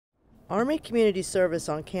Army Community Service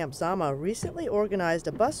on Camp Zama recently organized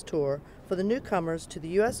a bus tour for the newcomers to the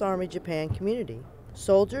U.S. Army Japan community.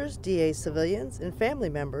 Soldiers, DA civilians, and family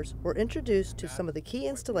members were introduced to some of the key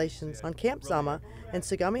installations on Camp Zama and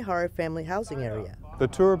Sagamihara family housing area. The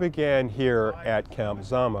tour began here at Camp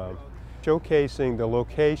Zama, showcasing the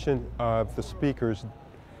location of the speakers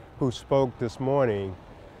who spoke this morning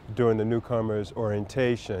during the newcomers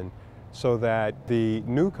orientation, so that the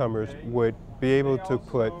newcomers would be able to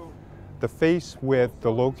put the face with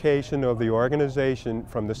the location of the organization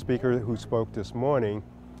from the speaker who spoke this morning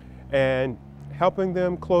and helping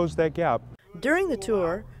them close that gap. During the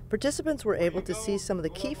tour, participants were able to see some of the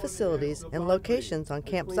key facilities and locations on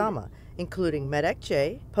Camp Zama, including Medic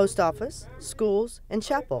J, post office, schools, and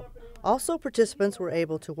chapel. Also, participants were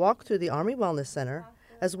able to walk through the Army Wellness Center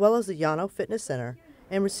as well as the Yano Fitness Center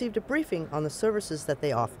and received a briefing on the services that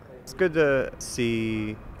they offer. It's good to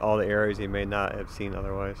see all the areas you may not have seen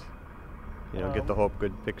otherwise. You know, get the whole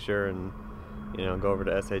good picture and, you know, go over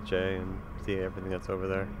to SHA and see everything that's over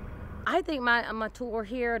there. I think my tour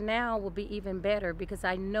here now will be even better because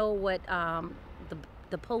I know what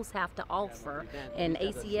the posts have to offer and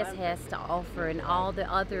ACS has to offer and all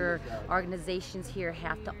the other organizations here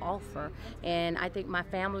have to offer. And I think my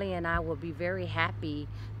family and I will be very happy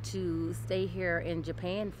to stay here in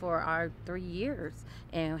Japan for our 3 years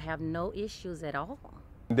and have no issues at all.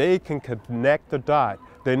 They can connect the dot.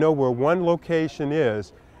 They know where one location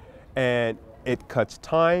is, and it cuts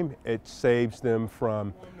time. It saves them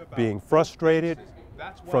from being frustrated,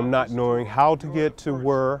 from not knowing how to get to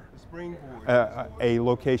where a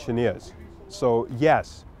location is. So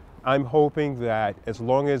yes, I'm hoping that as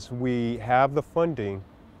long as we have the funding,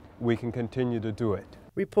 we can continue to do it.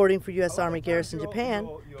 Reporting for U.S. Army Garrison Japan,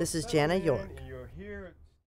 this is Jana York.